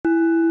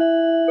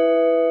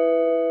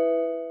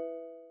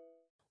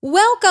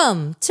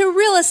Welcome to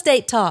Real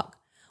Estate Talk,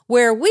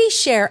 where we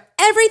share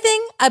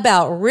everything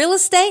about real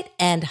estate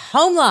and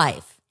home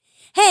life.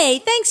 Hey,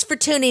 thanks for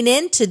tuning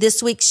in to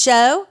this week's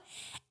show,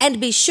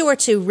 and be sure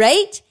to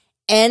rate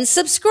and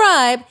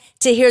subscribe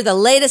to hear the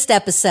latest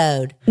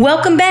episode.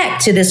 Welcome back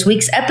to this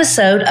week's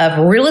episode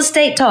of Real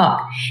Estate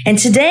Talk. And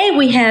today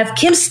we have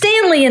Kim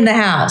Stanley in the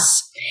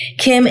house.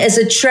 Kim is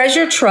a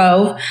treasure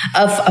trove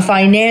of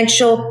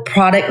financial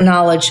product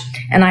knowledge,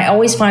 and I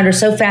always find her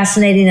so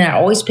fascinating, and I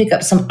always pick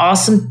up some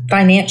awesome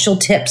financial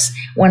tips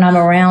when I'm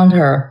around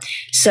her.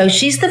 So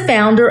she's the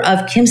founder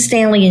of Kim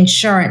Stanley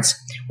Insurance,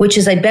 which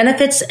is a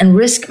benefits and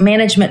risk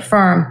management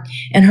firm,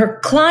 and her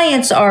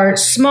clients are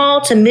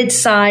small to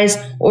mid-sized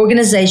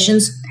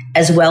organizations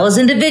as well as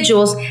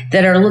individuals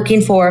that are looking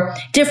for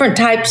different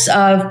types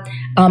of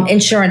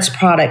insurance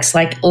products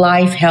like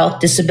life, health,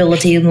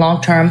 disability, and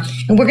long-term.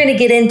 And we're going to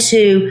get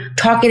into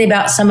talking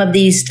about some of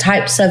these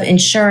types of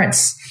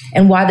insurance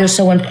and why they're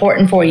so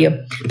important for you.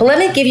 But let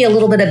me give you a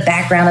little bit of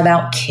background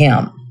about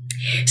Kim.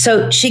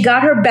 So she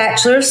got her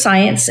Bachelor of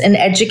Science in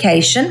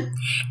Education,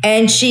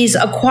 and she's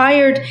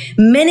acquired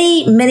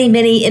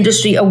many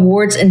industry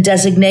awards and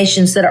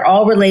designations that are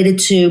all related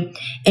to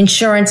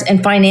insurance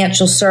and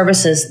financial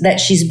services that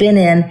she's been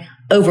in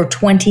over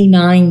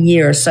 29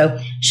 years. So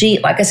she,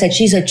 like I said,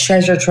 she's a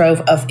treasure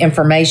trove of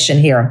information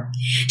here.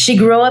 She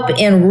grew up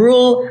in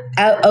rural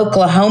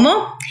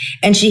Oklahoma,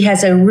 and she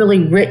has a really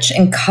rich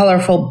and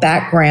colorful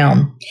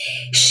background.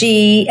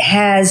 She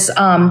has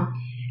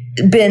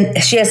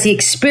the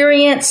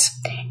experience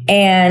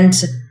and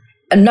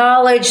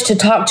knowledge to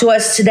talk to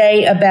us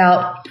today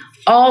about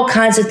all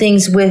kinds of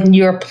things when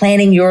you're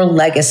planning your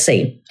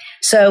legacy.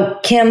 So,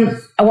 Kim,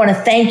 I want to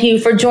thank you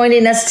for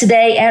joining us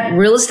today at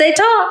Real Estate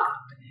Talk.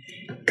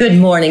 Good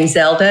morning,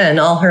 Zelda, and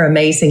all her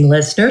amazing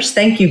listeners.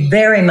 Thank you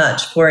very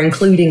much for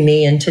including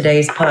me in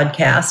today's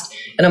podcast.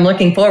 And I'm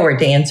looking forward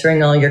to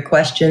answering all your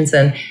questions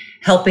and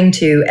helping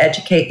to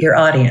educate your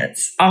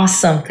audience.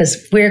 Awesome,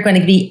 because we're going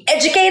to be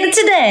educated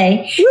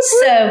today.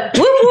 So,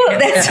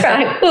 that's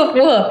right. Whoop,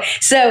 whoop.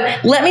 So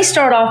let me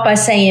start off by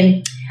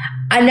saying,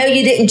 I know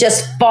you didn't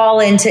just fall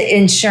into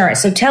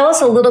insurance. So tell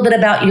us a little bit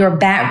about your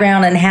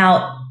background and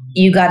how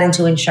you got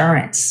into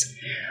insurance.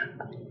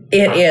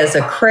 It is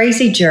a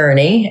crazy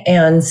journey.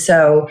 And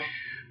so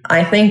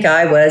I think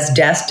I was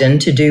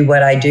destined to do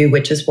what I do,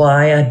 which is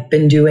why I've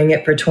been doing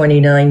it for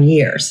 29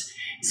 years.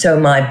 So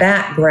my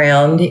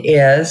background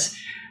is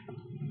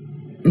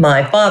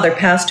my father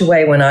passed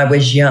away when I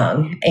was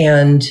young.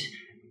 And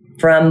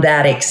from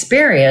that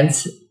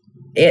experience,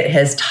 it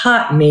has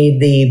taught me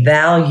the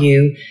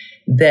value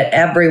that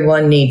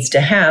everyone needs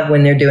to have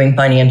when they're doing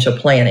financial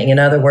planning. In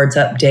other words,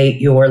 update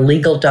your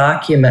legal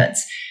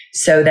documents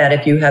so that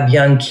if you have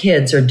young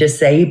kids or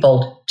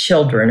disabled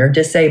children or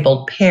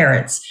disabled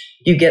parents,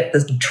 you get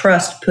the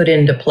trust put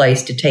into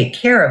place to take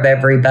care of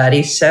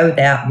everybody so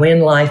that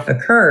when life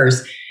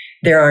occurs,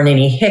 there aren't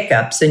any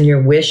hiccups and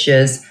your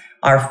wishes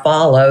are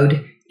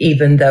followed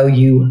even though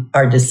you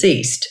are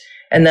deceased.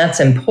 And that's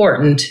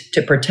important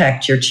to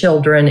protect your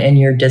children and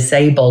your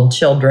disabled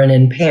children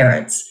and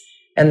parents.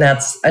 And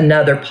that's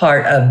another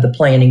part of the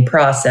planning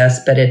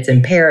process, but it's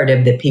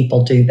imperative that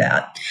people do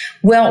that.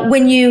 Well,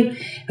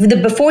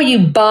 before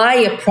you buy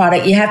a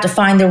product, you have to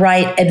find the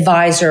right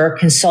advisor or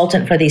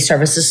consultant for these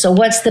services. So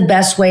what's the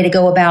best way to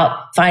go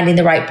about finding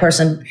the right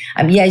person?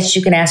 Yes,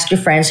 you can ask your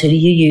friends, who do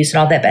you use and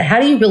all that, but how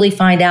do you really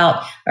find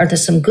out? Are there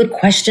some good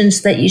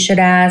questions that you should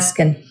ask?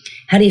 And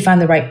how do you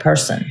find the right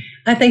person?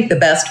 I think the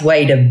best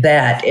way to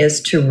vet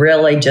is to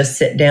really just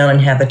sit down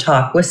and have a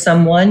talk with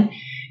someone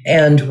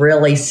and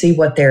really see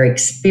what their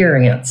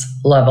experience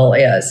level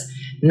is.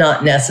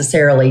 Not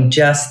necessarily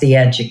just the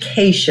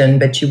education,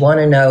 but you want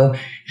to know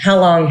how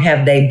long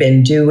have they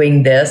been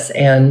doing this?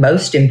 And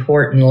most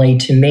importantly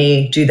to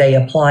me, do they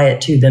apply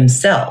it to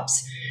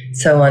themselves?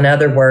 So in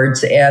other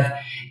words, if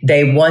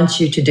they want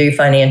you to do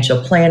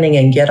financial planning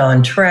and get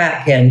on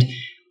track and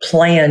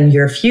plan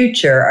your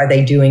future, are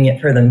they doing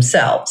it for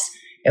themselves?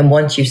 And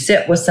once you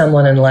sit with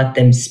someone and let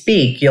them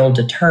speak, you'll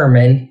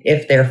determine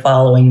if they're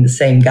following the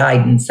same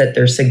guidance that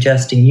they're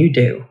suggesting you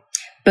do.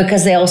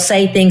 Because they'll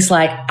say things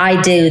like,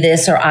 I do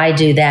this or I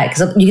do that.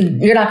 Because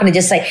you're not going to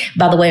just say,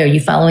 by the way, are you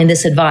following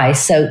this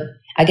advice? So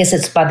I guess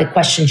it's by the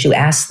questions you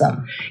ask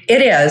them.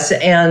 It is.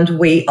 And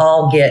we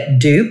all get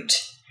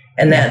duped.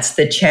 And that's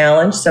the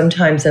challenge.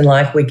 Sometimes in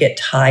life we get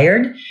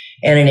tired.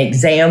 And an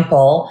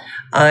example,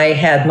 I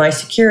had my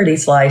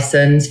securities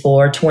license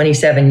for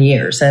 27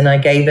 years and I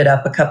gave it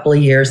up a couple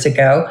of years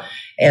ago.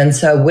 And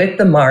so with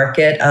the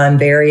market, I'm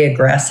very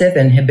aggressive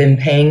and have been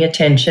paying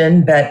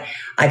attention, but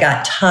I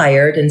got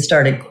tired and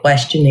started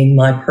questioning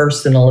my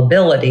personal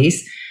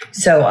abilities.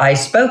 So I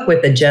spoke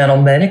with a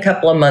gentleman a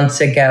couple of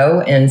months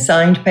ago and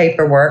signed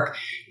paperwork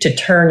to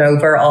turn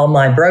over all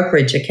my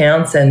brokerage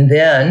accounts. And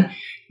then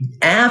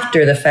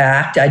after the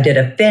fact, I did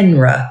a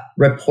FINRA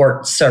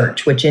report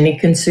search, which any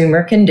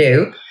consumer can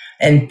do.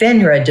 And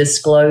FINRA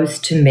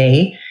disclosed to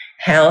me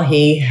how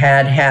he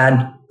had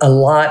had a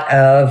lot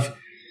of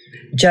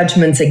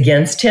judgments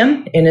against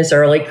him in his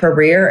early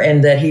career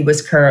and that he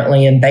was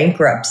currently in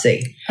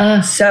bankruptcy.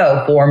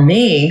 So for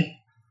me,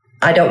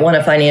 I don't want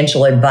a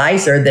financial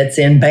advisor that's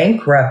in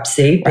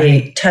bankruptcy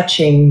be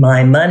touching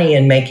my money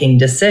and making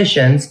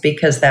decisions,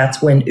 because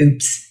that's when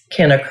oops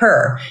can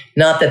occur.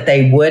 Not that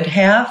they would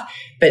have,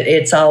 but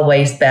it's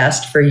always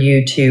best for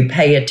you to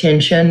pay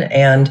attention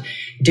and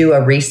do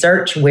a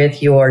research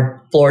with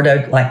your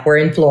Florida, like we're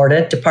in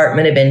Florida,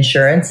 Department of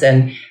Insurance,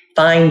 and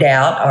find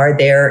out, are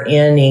there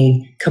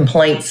any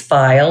complaints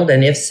filed?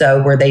 And if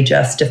so, were they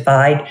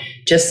justified?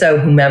 Just so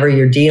whomever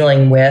you're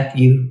dealing with,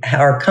 you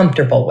are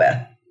comfortable with.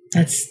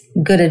 That's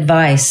good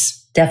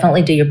advice.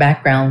 Definitely do your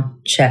background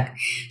check.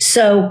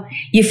 So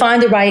you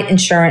find the right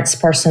insurance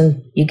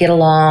person, you get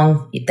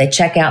along, they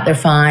check out, they're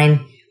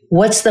fine.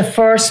 What's the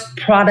first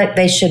product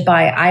they should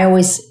buy?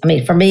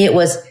 For me, it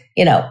was,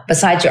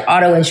 besides your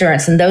auto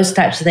insurance and those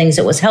types of things,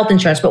 it was health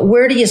insurance. But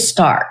where do you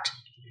start?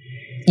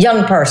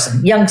 Young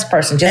person,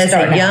 just as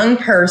a young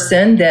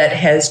person that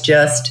has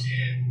just,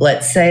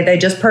 let's say they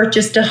just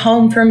purchased a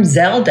home from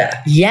Zelda.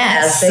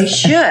 Yes. As they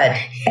should.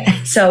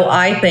 So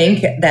I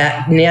think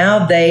that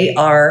now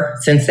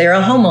since they're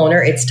a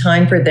homeowner, it's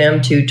time for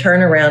them to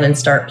turn around and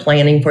start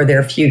planning for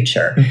their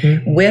future.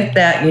 Mm-hmm. With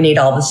that, you need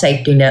all the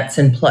safety nets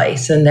in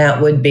place. And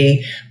that would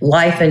be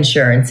life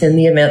insurance. In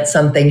the event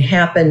something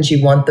happens,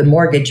 you want the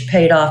mortgage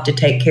paid off to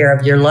take care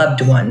of your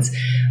loved ones.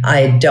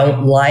 I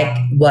don't like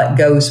what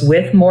goes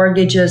with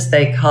mortgages.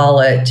 They call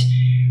it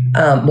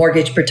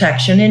mortgage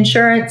protection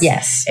insurance.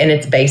 Yes. And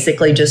it's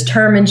basically just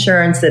term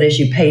insurance that as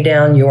you pay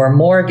down your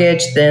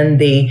mortgage, then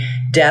the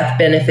death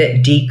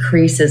benefit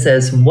decreases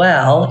as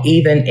well,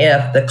 even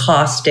if the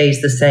cost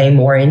stays the same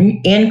or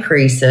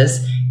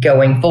increases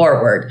going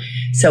forward.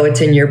 So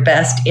it's in your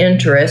best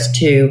interest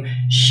to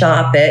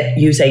shop it,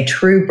 use a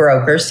true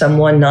broker,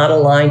 someone not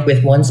aligned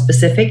with one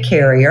specific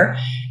carrier,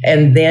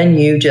 and then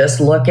you just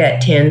look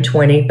at 10,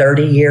 20,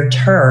 30-year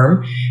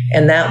term,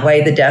 and that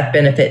way the death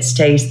benefit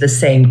stays the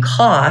same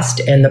cost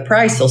and the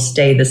price will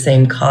stay the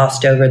same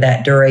cost over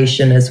that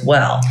duration as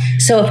well.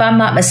 So if I'm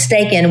not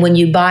mistaken, when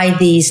you buy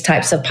these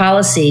types of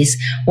policies,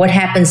 what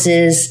happens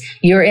is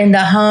you're in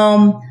the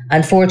home,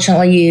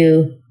 unfortunately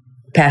you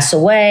pass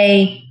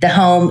away, the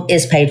home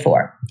is paid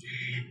for.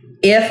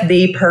 If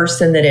the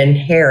person that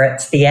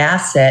inherits the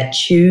asset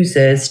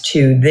chooses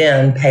to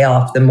then pay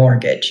off the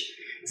mortgage.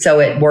 So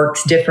it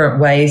works different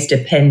ways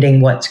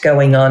depending what's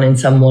going on in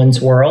someone's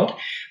world.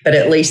 But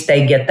at least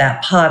they get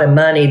that pot of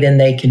money, then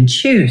they can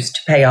choose to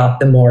pay off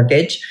the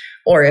mortgage.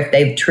 Or if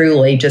they've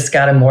truly just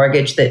got a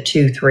mortgage that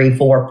 2, 3,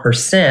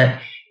 4%,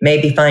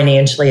 maybe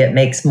financially it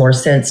makes more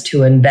sense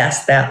to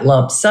invest that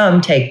lump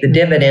sum, take the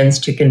dividends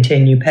to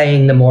continue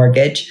paying the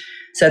mortgage.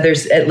 So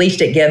at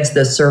least it gives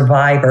the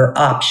survivor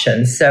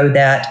options so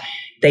that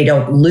they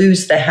don't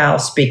lose the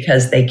house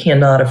because they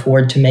cannot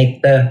afford to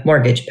make the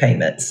mortgage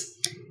payments.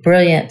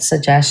 Brilliant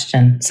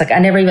suggestion. It's like I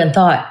never even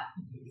thought,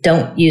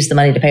 don't use the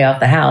money to pay off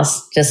the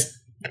house. Just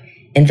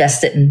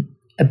invest it in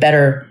a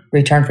better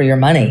return for your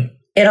money.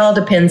 It all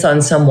depends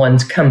on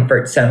someone's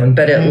comfort zone,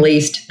 but at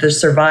least the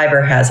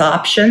survivor has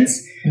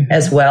options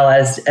as well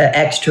as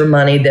extra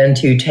money then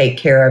to take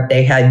care of.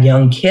 They had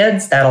young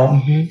kids,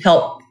 that'll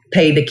help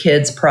pay the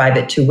kids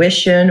private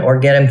tuition or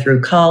get them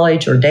through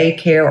college or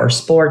daycare or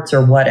sports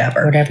or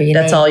whatever. Whatever you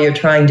That's need. all you're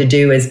trying to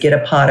do is get a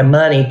pot of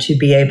money to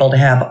be able to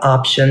have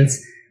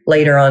options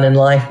later on in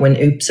life when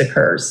oops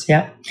occurs.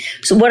 Yep.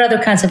 So what other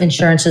kinds of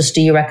insurances do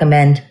you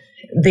recommend?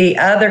 The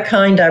other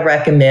kind I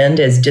recommend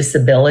is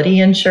disability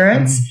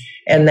insurance.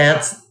 And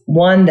that's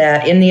one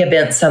that in the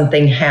event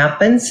something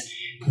happens,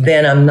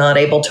 then I'm not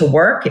able to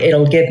work.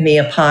 It'll give me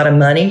a pot of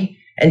money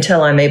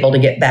until I'm able to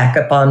get back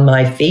up on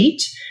my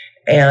feet.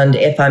 And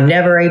if I'm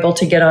never able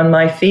to get on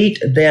my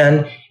feet,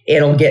 then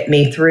it'll get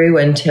me through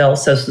until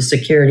Social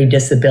Security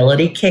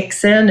disability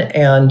kicks in.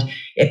 And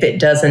if it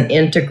doesn't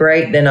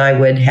integrate, then I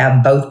would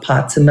have both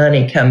pots of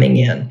money coming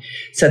in.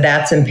 So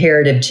that's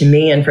imperative to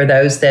me. And for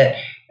those that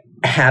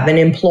have an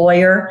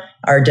employer,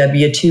 our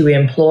W-2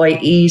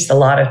 employees, a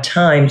lot of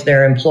times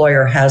their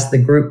employer has the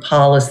group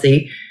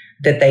policy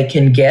that they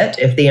can get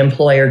if the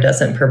employer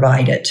doesn't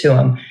provide it to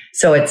them.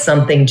 So it's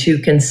something to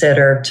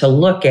consider, to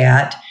look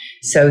at,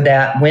 so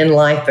that when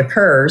life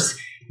occurs,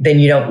 then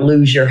you don't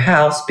lose your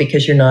house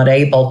because you're not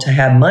able to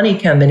have money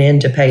coming in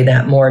to pay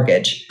that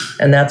mortgage.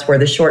 And that's where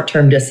the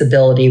short-term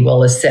disability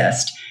will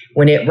assist.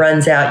 When it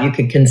runs out, you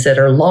could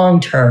consider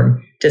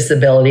long-term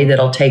disability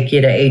that'll take you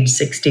to age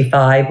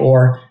 65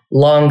 or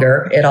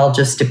longer. It all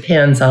just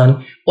depends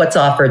on what's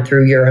offered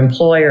through your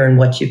employer and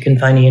what you can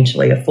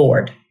financially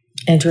afford.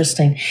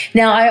 Interesting.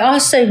 Now, I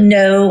also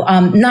know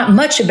not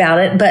much about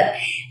it, but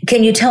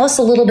can you tell us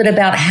a little bit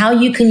about how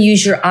you can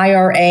use your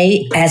IRA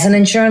as an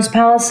insurance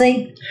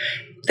policy?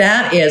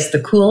 That is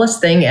the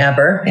coolest thing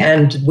ever. Yeah.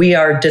 And we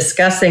are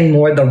discussing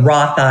more the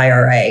Roth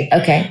IRA.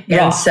 Okay. And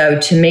Roth. So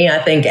to me, I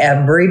think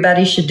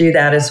everybody should do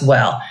that as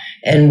well.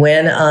 And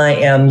when I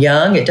am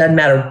young, it doesn't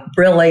matter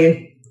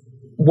really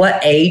what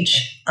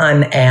age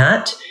I'm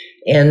at.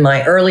 In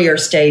my earlier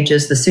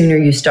stages, the sooner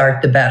you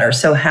start, the better.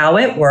 So how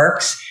it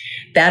works,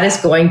 that is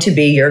going to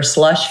be your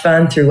slush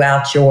fund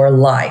throughout your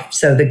life.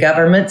 So the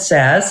government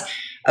says,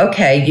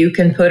 okay, you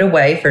can put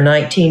away for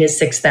 19 is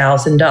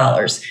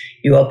 $6,000.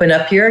 You open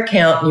up your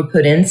account and you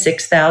put in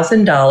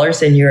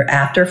 $6,000 and you're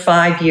after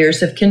 5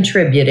 years of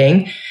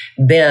contributing.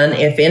 Then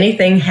if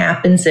anything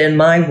happens in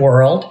my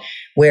world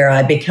where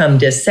I become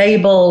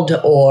disabled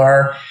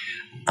or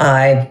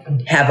I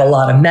have a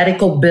lot of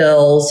medical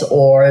bills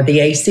or the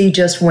AC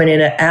just went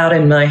in and out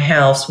in my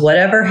house,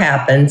 whatever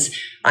happens,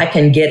 I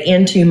can get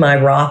into my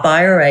Roth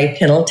IRA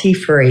penalty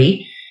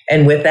free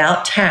and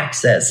without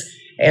taxes.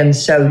 And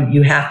so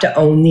you have to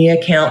own the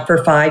account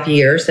for 5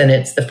 years and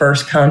it's the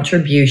first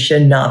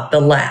contribution, not the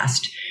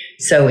last.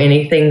 So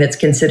anything that's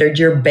considered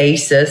your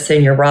basis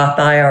in your Roth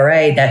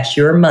IRA, that's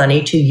your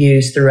money to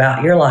use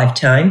throughout your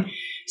lifetime.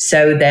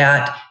 So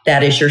that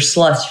is your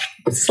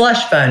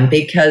slush fund,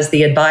 because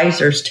the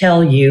advisors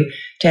tell you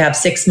to have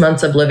 6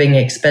 months of living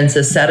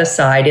expenses set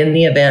aside in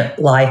the event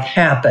life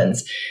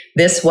happens.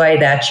 This way,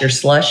 that's your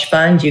slush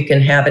fund. You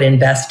can have it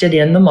invested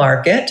in the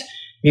market,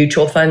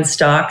 mutual fund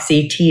stocks,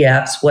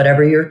 ETFs,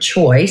 whatever your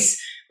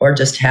choice, or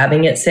just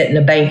having it sit in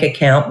a bank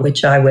account,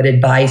 which I would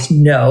advise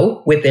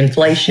no. With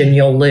inflation,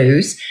 you'll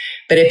lose.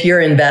 But if you're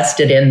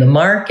invested in the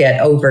market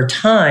over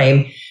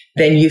time,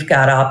 then you've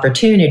got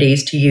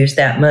opportunities to use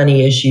that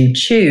money as you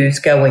choose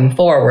going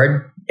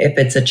forward. If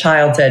it's a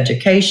child's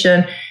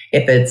education,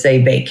 if it's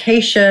a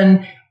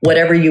vacation,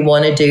 whatever you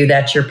want to do,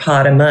 that's your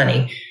pot of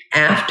money.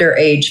 After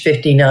age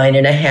 59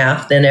 and a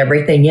half, then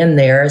everything in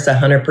there is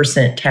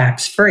 100%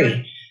 tax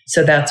free.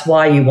 So that's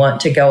why you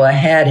want to go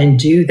ahead and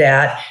do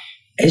that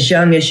as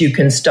young as you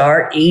can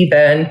start,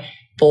 even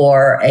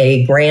for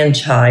a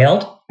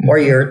grandchild or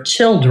your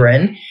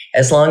children,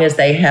 as long as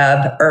they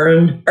have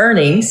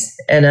earnings,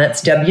 and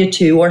that's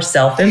W-2 or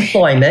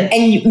self-employment.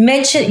 And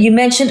you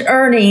mentioned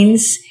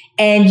earnings,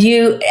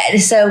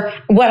 so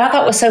what I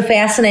thought was so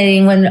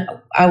fascinating when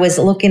I was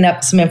looking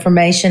up some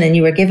information and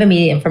you were giving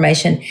me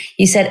information,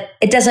 you said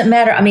it doesn't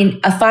matter. I mean,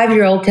 a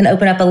 5-year-old can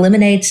open up a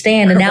lemonade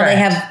stand and now they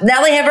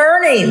have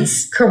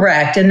earnings.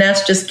 Correct. And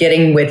that's just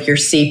getting with your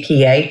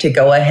CPA to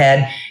go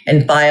ahead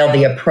and file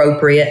the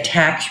appropriate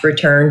tax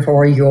return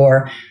for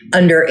your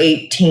under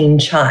 18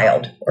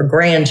 child or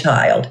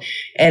grandchild.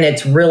 And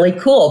it's really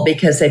cool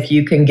because if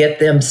you can get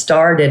them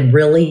started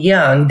really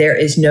young, there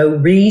is no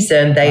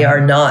reason they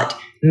are not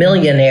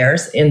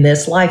millionaires in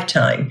this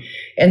lifetime.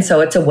 And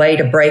so it's a way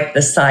to break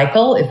the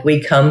cycle if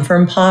we come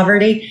from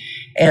poverty.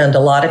 And a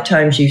lot of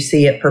times you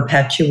see it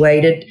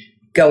perpetuated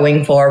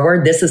going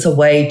forward. This is a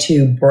way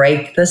to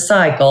break the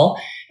cycle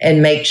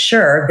and make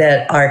sure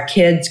that our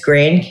kids,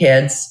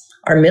 grandkids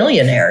are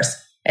millionaires,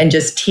 and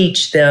just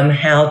teach them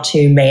how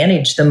to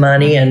manage the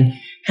money and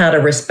how to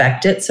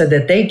respect it so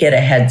that they get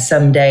ahead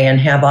someday and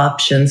have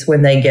options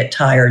when they get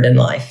tired in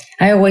life.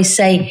 I always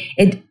say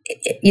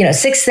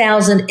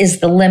 6,000 is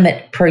the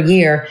limit per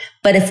year,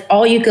 but if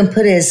all you can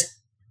put is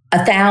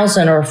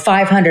 1,000 or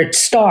 500,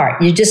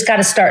 start. You just got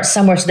to start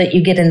somewhere so that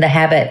you get in the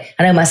habit.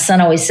 I know my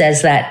son always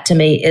says that to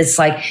me. It's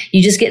like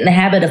you just get in the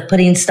habit of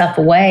putting stuff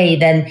away.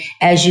 Then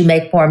as you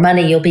make more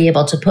money, you'll be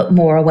able to put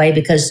more away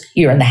because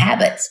you're in the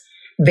habits.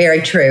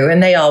 Very true.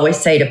 And they always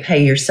say to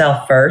pay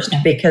yourself first,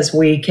 because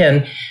we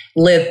can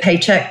live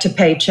paycheck to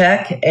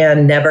paycheck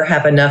and never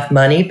have enough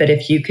money. But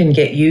if you can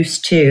get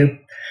used to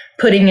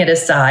putting it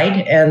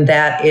aside, and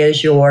that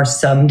is your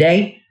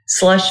someday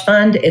slush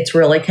fund, it's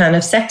really kind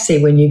of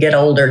sexy when you get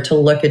older to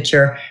look at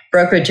your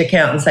brokerage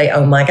account and say,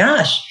 oh my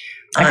gosh,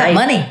 I got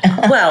money.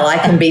 Well, I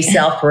can be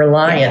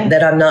self-reliant,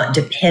 that I'm not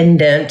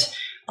dependent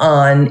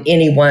on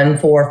anyone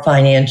for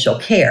financial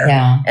care.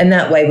 Yeah. And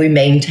that way we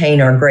maintain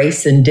our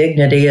grace and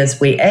dignity as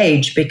we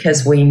age,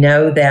 because we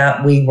know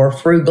that we were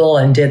frugal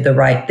and did the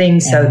right thing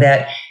so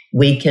that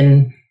we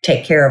can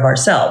take care of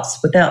ourselves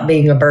without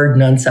being a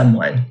burden on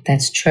someone.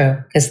 That's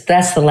true. Because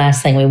that's the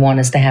last thing we want,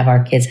 is to have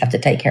our kids have to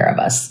take care of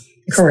us.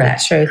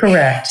 Correct. True.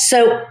 Correct.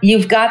 So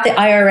you've got the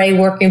IRA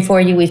working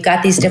for you. We've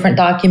got these different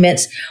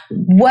documents.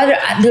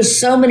 There's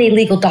so many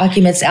legal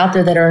documents out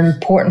there that are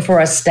important for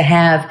us to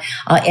have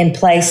in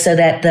place so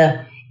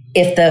that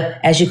if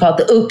as you call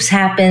it, the oops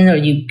happen or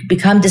you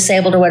become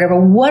disabled or whatever,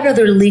 what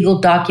other legal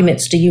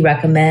documents do you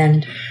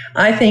recommend?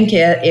 I think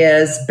it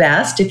is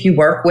best if you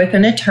work with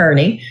an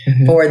attorney.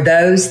 Mm-hmm. For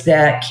those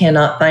that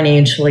cannot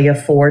financially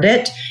afford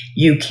it,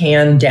 you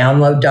can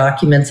download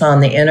documents on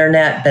the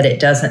internet, but it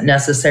doesn't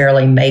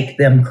necessarily make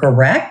them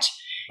correct.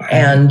 Right.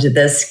 And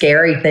the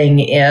scary thing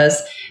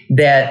is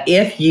that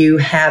if you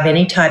have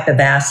any type of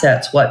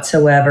assets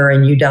whatsoever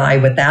and you die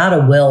without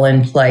a will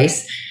in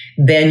place,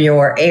 then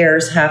your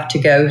heirs have to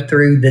go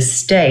through the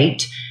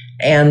state,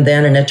 and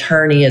then an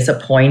attorney is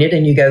appointed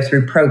and you go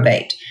through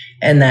probate.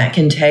 And that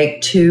can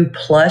take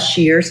 2+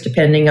 years,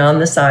 depending on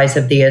the size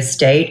of the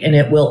estate, and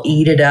it will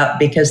eat it up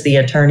because the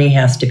attorney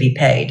has to be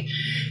paid.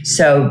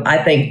 So I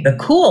think the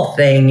cool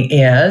thing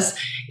is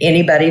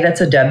anybody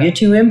that's a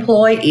W-2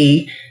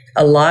 employee,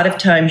 a lot of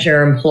times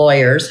your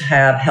employers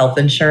have health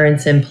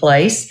insurance in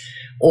place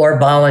or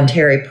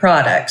voluntary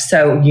products.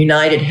 So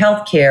United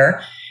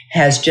Healthcare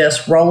has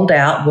just rolled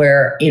out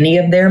where any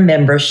of their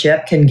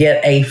membership can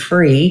get a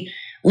free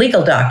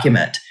legal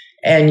document.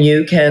 And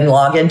you can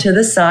log into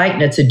the site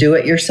and it's a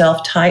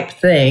do-it-yourself type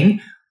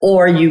thing,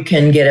 or you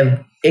can get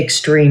an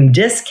extreme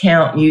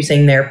discount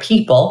using their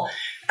people.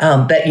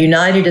 But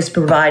United is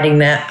providing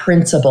that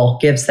principle,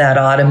 gives that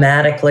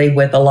automatically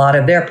with a lot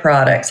of their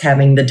products,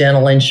 having the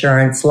dental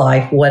insurance,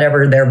 life,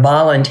 whatever they're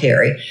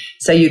voluntary.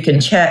 So you can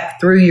check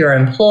through your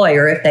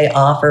employer if they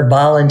offer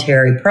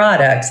voluntary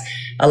products.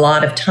 A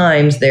lot of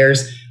times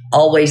there's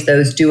always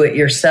those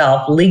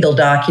do-it-yourself legal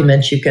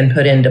documents you can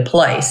put into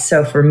place.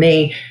 So for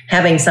me,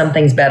 having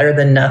something's better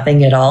than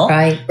nothing at all.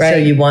 Right. So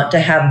you want to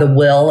have the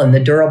will and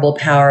the durable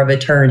power of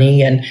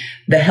attorney and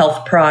the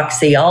health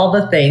proxy, all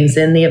the things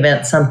in the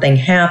event something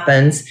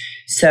happens.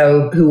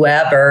 So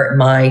whoever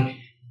my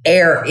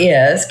heir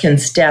is can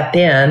step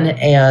in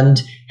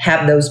and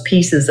have those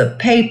pieces of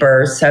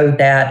paper so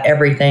that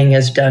everything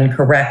is done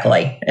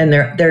correctly. And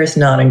there's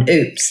not an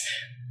oops.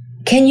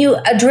 Can you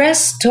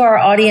address to our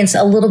audience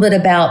a little bit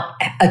about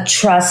a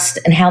trust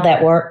and how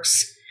that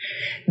works?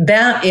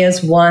 That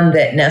is one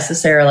that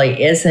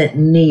necessarily isn't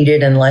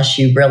needed unless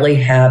you really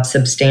have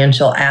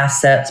substantial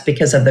assets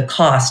because of the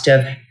cost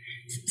of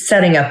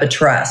setting up a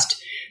trust.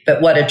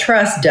 But what a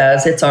trust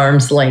does, it's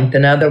arm's length.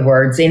 In other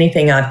words,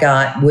 anything I've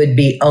got would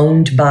be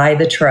owned by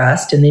the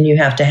trust, and then you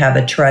have to have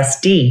a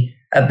trustee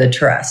of the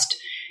trust.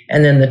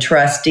 And then the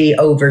trustee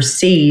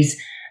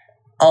oversees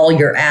all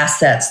your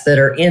assets that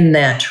are in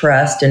that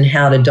trust and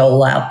how to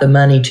dole out the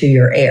money to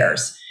your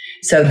heirs.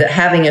 So that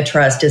having a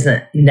trust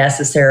isn't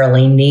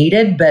necessarily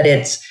needed, but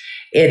it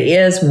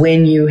is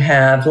when you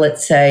have,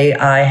 let's say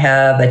I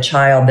have a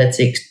child that's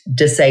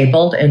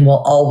disabled and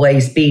will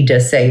always be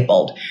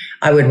disabled.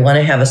 I would want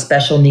to have a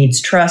special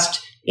needs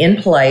trust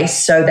in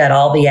place so that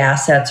all the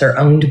assets are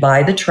owned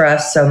by the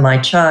trust. So my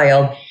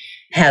child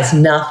has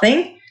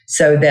nothing,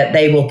 so that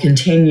they will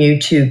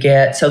continue to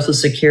get Social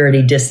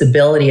Security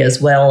disability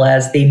as well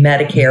as the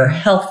Medicare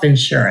health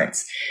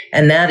insurance.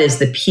 And that is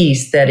the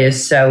piece that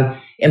is so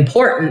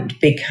important,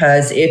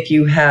 because if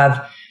you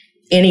have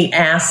any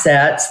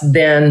assets,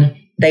 then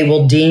they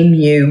will deem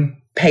you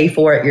pay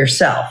for it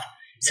yourself.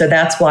 So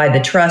that's why the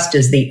trust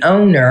is the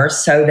owner,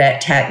 so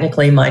that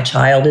technically my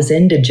child is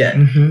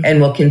indigent and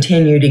will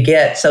continue to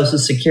get Social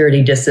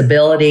Security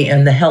disability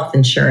and the health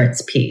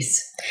insurance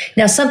piece.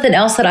 Now, something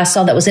else that I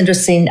saw that was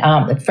interesting,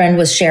 a friend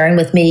was sharing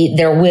with me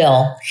their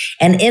will.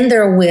 And in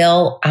their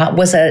will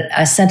was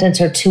a sentence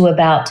or two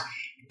about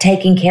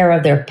taking care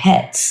of their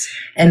pets.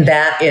 And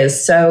that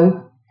is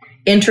so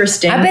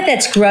interesting. I bet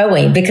that's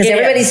growing because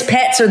everybody's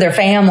pets are their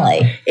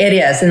family. It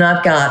is. And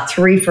I've got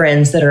 3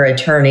 friends that are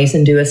attorneys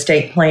and do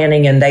estate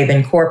planning, and they've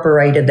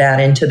incorporated that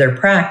into their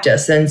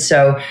practice. And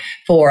so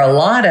for a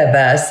lot of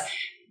us,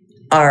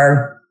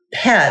 our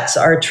pets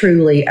are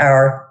truly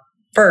our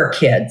fur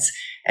kids.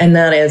 And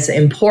that is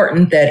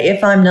important, that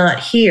if I'm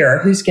not here,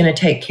 who's going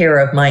to take care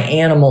of my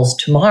animals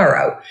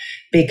tomorrow?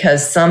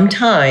 Because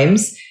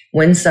sometimes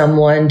when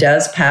someone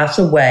does pass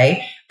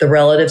away, the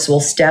relatives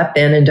will step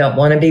in and don't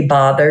want to be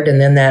bothered,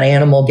 and then that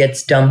animal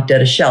gets dumped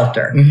at a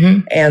shelter.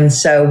 And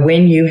so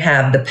when you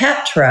have the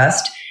pet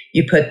trust,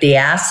 you put the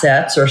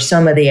assets or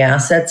some of the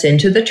assets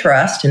into the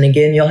trust. And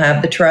again, you'll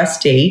have the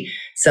trustee,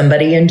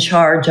 somebody in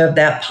charge of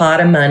that pot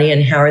of money,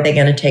 and how are they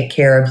going to take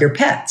care of your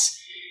pets?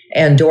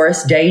 And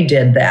Doris Day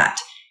did that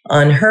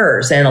on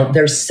hers. And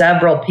there's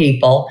several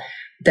people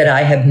that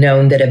I have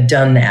known that have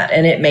done that.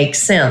 And it makes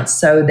sense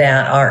so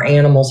that our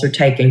animals are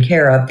taken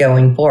care of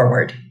going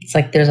forward. It's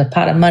like there's a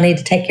pot of money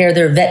to take care of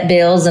their vet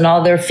bills and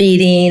all their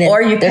feeding.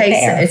 Or you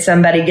pay,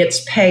 somebody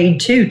gets paid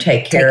to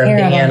take care of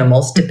the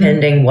animals,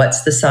 depending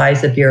what's the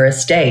size of your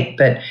estate.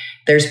 But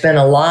there's been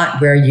a lot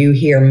where you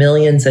hear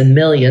millions and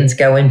millions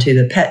go into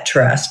the pet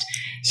trust.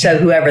 So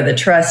whoever the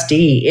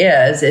trustee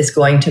is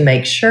going to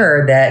make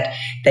sure that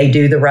they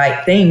do the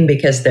right thing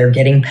because they're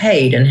getting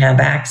paid and have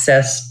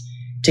access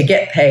to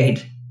get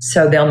paid.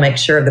 So they'll make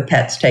sure the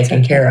pet's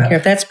taken care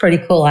of. That's pretty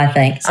cool, I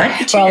think. So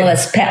for all of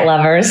us pet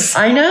lovers.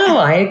 I know.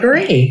 I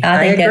agree. I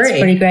think that's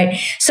pretty great.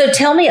 So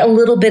tell me a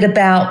little bit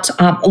about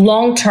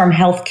long-term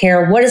health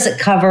care. What does it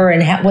cover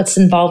and what's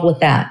involved with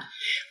that?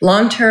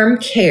 Long-term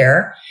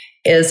care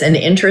is an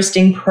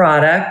interesting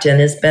product and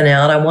has been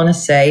out, I want to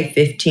say,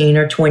 15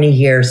 or 20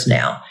 years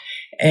now.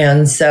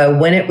 And so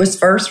when it was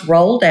first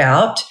rolled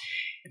out,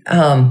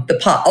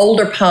 the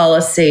older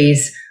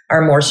policies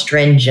are more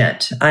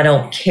stringent. I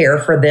don't care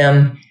for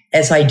them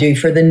as I do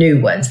for the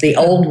new ones. The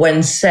old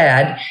ones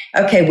said,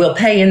 okay, we'll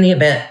pay in the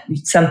event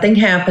something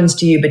happens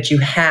to you, but you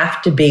have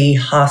to be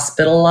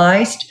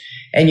hospitalized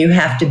and you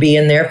have to be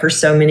in there for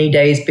so many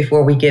days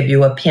before we give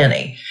you a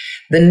penny.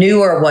 The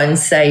newer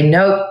ones say,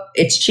 nope,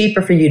 it's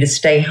cheaper for you to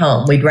stay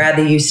home. We'd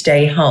rather you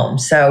stay home.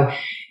 So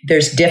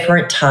there's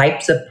different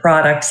types of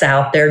products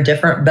out there,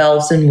 different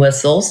bells and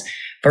whistles.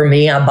 For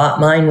me, I bought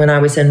mine when I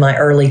was in my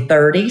early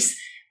 30s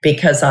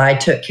because I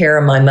took care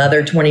of my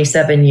mother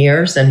 27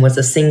 years and was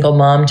a single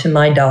mom to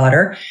my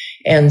daughter.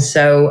 And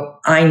so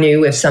I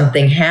knew if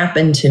something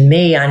happened to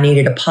me, I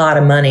needed a pot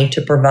of money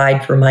to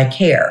provide for my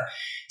care.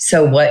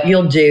 So what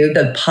you'll do,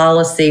 the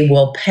policy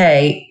will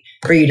pay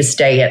for you to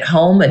stay at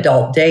home,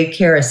 adult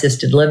daycare,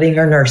 assisted living,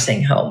 or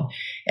nursing home.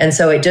 And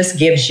so it just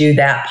gives you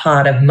that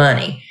pot of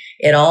money.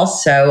 It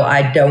also,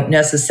 I don't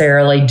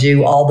necessarily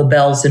do all the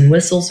bells and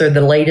whistles or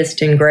the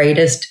latest and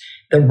greatest,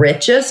 the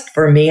richest.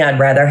 For me, I'd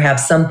rather have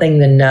something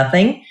than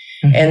nothing.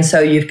 Mm-hmm. And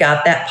so you've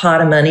got that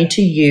pot of money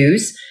to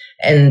use.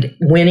 And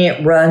when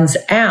it runs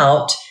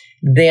out,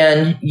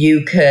 then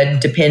you could,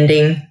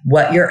 depending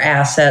what your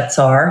assets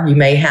are, you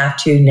may have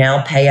to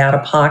now pay out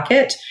of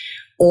pocket.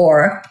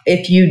 Or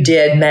if you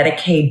did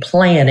Medicaid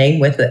planning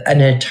with an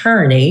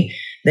attorney,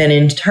 then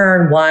in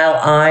turn, while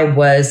I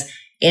was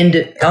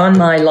on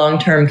my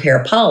long-term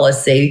care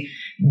policy,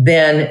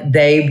 then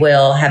they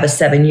will have a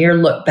 7-year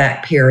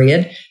look-back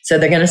period. So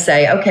they're going to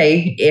say,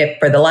 okay, if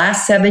for the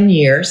last 7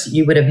 years,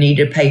 you would have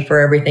needed to pay for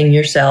everything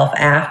yourself.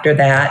 After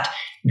that,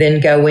 then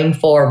going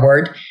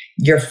forward,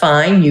 you're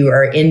fine. You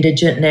are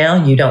indigent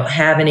now. You don't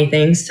have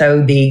anything.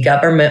 So the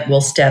government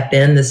will step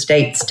in. The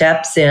state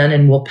steps in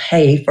and will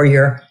pay for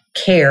your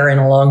care in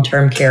a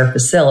long-term care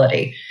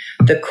facility.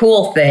 The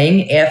cool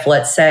thing, if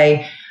let's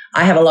say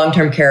I have a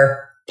long-term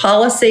care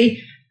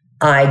policy,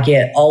 I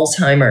get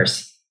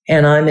Alzheimer's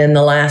and I'm in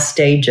the last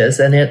stages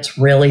and it's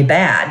really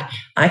bad.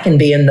 I can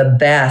be in the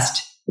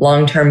best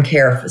long-term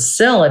care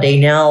facility.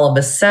 Now, all of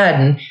a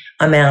sudden,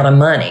 I'm out of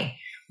money.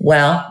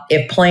 Well,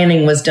 if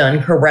planning was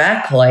done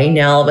correctly,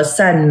 now all of a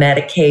sudden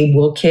Medicaid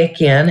will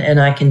kick in and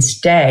I can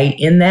stay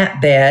in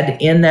that bed,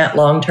 in that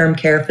long-term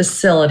care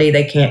facility.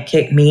 They can't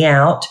kick me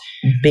out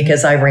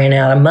because I ran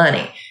out of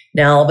money.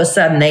 Now, all of a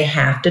sudden, they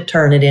have to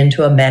turn it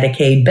into a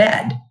Medicaid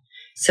bed.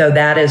 So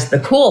that is the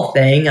cool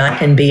thing. I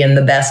can be in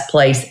the best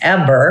place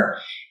ever.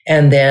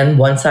 And then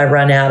once I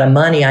run out of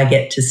money, I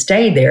get to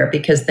stay there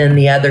because then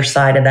the other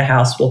side of the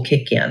house will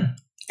kick in.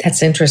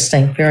 That's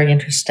interesting. Very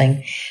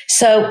interesting.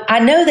 So I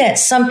know that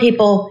some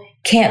people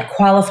can't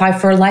qualify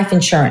for life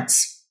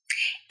insurance.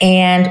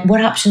 And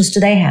what options do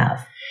they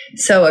have?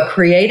 So a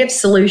creative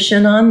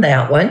solution on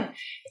that one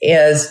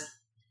is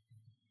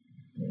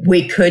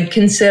we could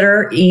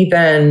consider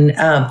even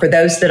for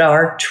those that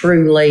are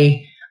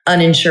truly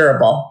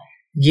uninsurable.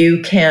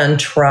 You can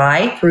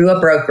try through a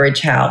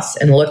brokerage house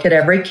and look at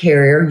every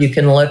carrier. You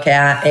can look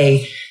at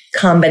a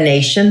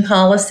combination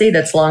policy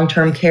that's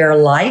long-term care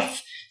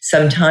life.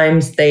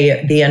 Sometimes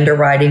the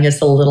underwriting is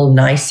a little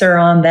nicer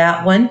on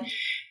that one.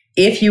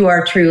 If you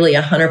are truly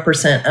 100%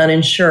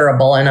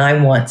 uninsurable and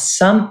I want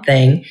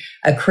something,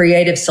 a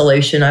creative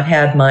solution I've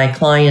had my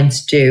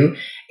clients do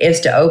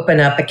is to open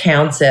up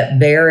accounts at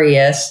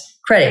various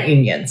credit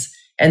unions.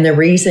 And the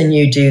reason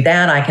you do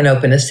that, I can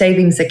open a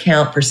savings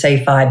account for,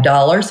 say,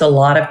 $5. A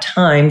lot of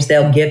times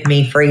they'll give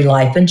me free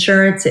life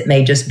insurance. It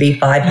may just be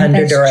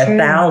 $500 or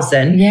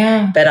 $1,000.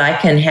 Yeah. But I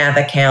can have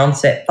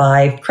accounts at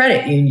 5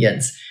 credit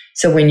unions.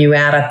 So when you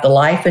add up the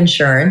life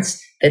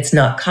insurance, it's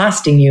not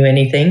costing you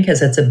anything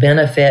because it's a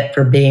benefit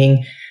for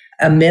being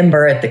a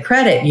member at the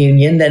credit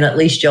union, then at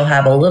least you'll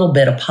have a little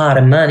bit of pot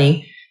of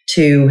money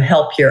to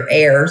help your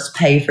heirs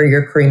pay for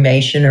your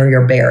cremation or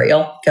your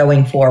burial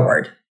going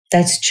forward.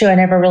 That's true. I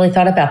never really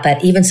thought about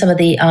that. Even some of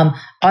the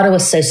auto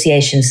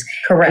associations.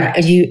 Correct.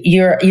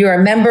 You're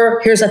a member.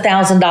 Here's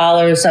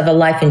 $1,000 of a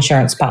life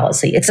insurance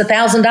policy. It's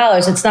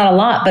 $1,000. It's not a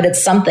lot, but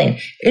it's something.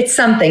 It's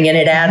something, and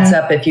it adds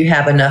up if you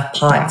have enough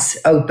pots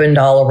opened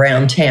all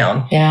around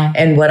town. Yeah.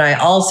 And what I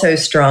also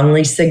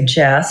strongly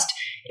suggest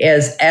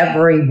is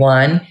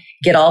everyone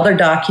get all their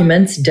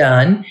documents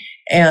done.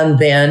 And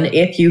then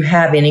if you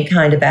have any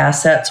kind of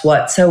assets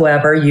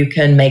whatsoever, you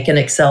can make an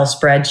Excel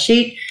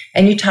spreadsheet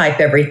and you type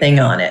everything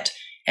on it.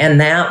 And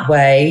that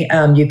way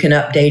you can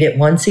update it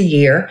once a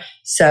year.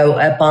 So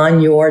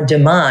upon your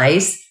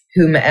demise,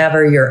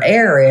 whomever your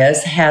heir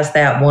is has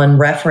that one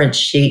reference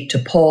sheet to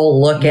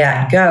pull, look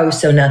at, go,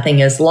 so nothing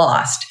is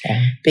lost.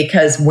 Yeah.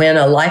 Because when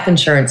a life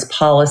insurance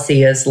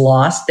policy is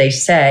lost, they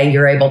say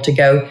you're able to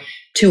go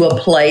to a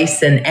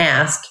place and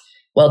ask.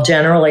 Well,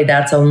 generally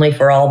that's only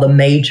for all the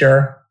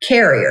major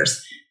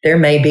carriers. There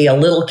may be a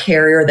little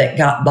carrier that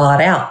got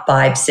bought out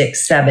 5,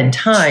 6, 7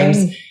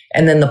 times. True.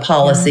 And then the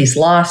policy's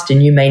lost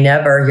and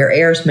your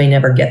heirs may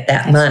never get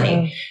that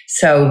money. True.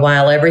 So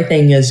while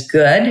everything is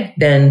good,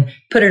 then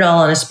put it all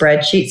on a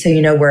spreadsheet so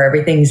you know where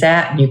everything's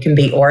at and you can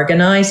be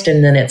organized,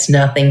 and then it's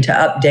nothing to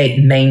update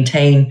and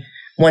maintain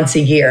once a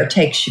year. It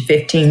takes you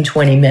 15,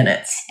 20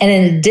 minutes. And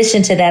in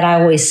addition to that,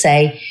 I always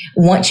say,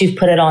 once you've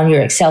put it on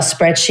your Excel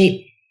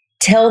spreadsheet,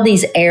 tell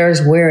these heirs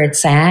where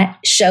it's at,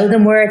 show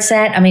them where it's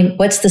at. I mean,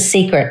 what's the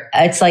secret?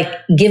 It's like,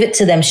 give it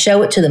to them,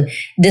 show it to them,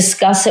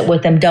 discuss it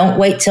with them. Don't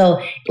wait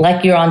till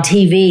like you're on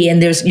TV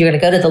and you're going to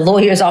go to the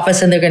lawyer's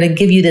office and they're going to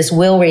give you this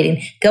will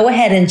reading. Go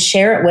ahead and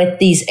share it with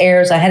these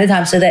heirs ahead of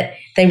time so that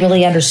they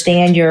really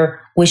understand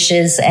your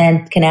wishes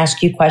and can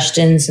ask you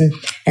questions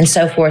and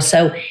so forth.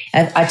 So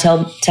I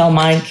tell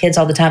my kids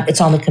all the time,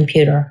 it's on the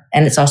computer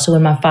and it's also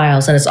in my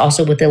files and it's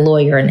also with the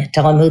lawyer, and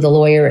tell them who the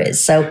lawyer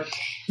is. So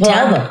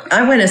tell them.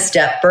 I went a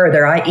step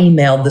further. I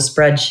emailed the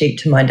spreadsheet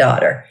to my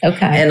daughter.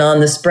 Okay. And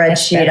on the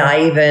spreadsheet,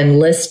 I even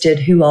listed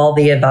who all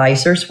the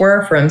advisors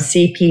were, from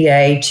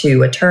CPA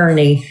to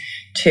attorney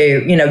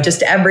to,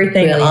 just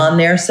everything on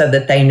there so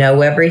that they know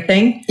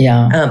everything.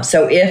 Yeah.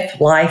 So if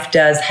life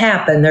does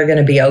happen, they're going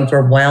to be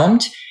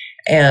overwhelmed.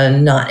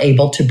 and not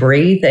able to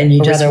breathe. And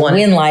you just want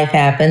when life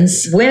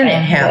happens. When it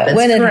happens,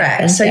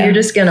 correct. So you're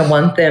just going to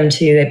want them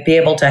to be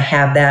able to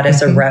have that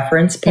as a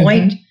reference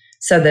point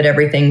so that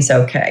everything's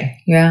okay.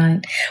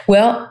 Right.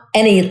 Well,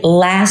 any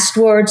last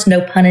words?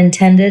 No pun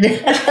intended.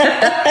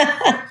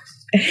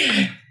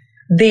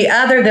 The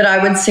other that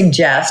I would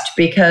suggest,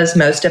 because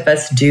most of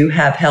us do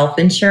have health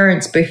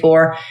insurance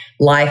before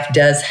life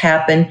does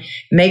happen,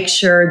 make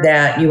sure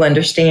that you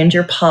understand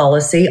your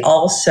policy.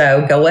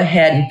 Also, go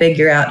ahead and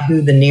figure out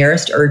who the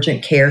nearest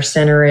urgent care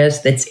center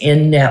is that's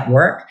in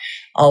network.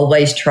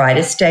 Always try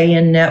to stay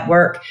in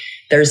network.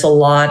 There's a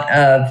lot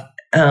of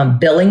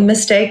billing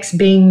mistakes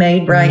being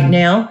made right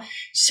now.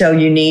 So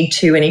you need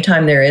to,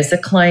 anytime there is a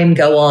claim,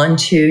 go on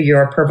to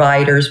your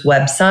provider's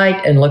website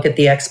and look at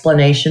the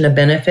explanation of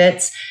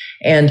benefits.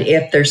 And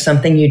if there's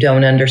something you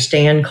don't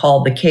understand,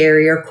 call the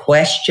carrier,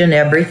 question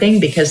everything,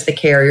 because the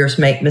carriers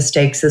make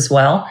mistakes as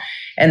well.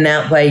 And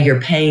that way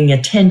you're paying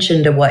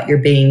attention to what you're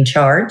being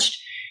charged.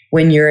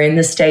 When you're in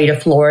the state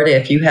of Florida,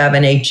 if you have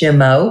an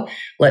HMO,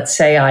 let's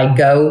say I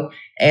go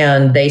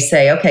and they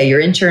say, okay, your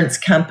insurance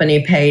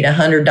company paid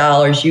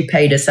 $100, you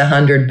paid us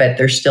 $100, but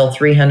there's still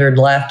 $300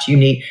 left you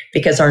need,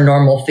 because our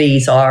normal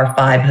fees are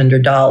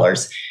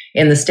 $500.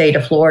 In the state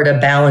of Florida,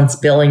 balance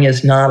billing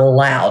is not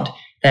allowed.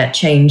 That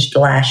changed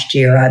last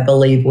year, I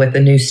believe, with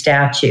a new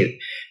statute.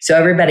 So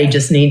everybody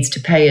just needs to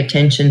pay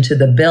attention to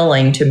the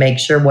billing to make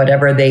sure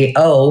whatever they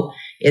owe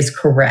is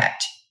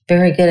correct.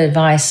 Very good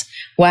advice.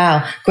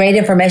 Wow. Great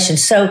information.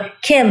 So,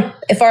 Kim,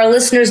 if our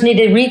listeners need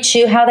to reach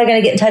you, how are they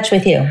going to get in touch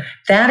with you?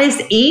 That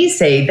is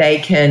easy. They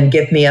can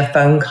give me a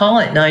phone call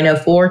at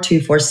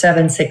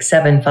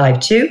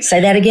 904-247-6752. Say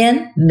that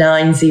again.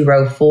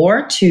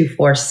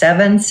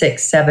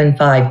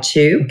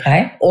 904-247-6752.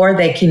 Okay. Or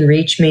they can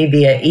reach me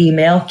via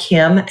email,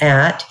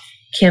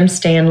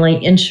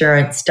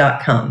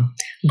 kim@kimstanleyinsurance.com.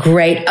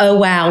 Great. Oh,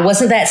 wow.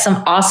 Wasn't that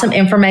some awesome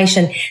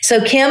information?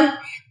 So Kim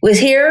was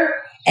here,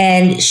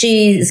 and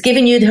she's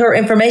giving you her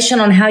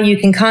information on how you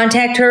can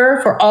contact her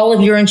for all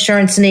of your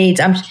insurance needs.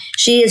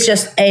 She is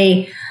just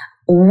a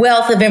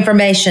wealth of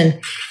information.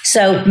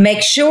 So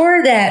make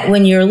sure that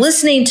when you're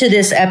listening to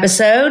this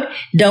episode,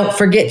 don't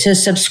forget to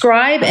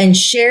subscribe and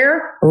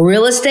share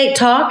Real Estate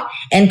Talk,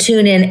 and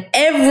tune in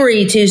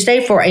every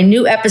Tuesday for a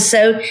new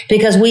episode,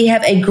 because we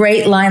have a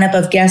great lineup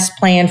of guests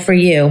planned for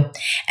you.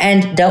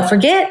 And don't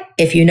forget,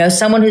 if you know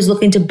someone who's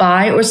looking to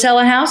buy or sell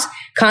a house,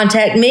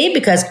 contact me,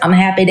 because I'm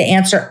happy to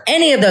answer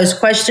any of those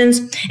questions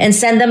and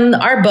send them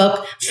our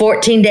book,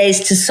 14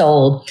 Days to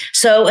Sold.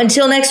 So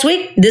until next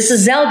week, this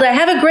is Zelda.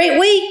 Have a great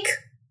week.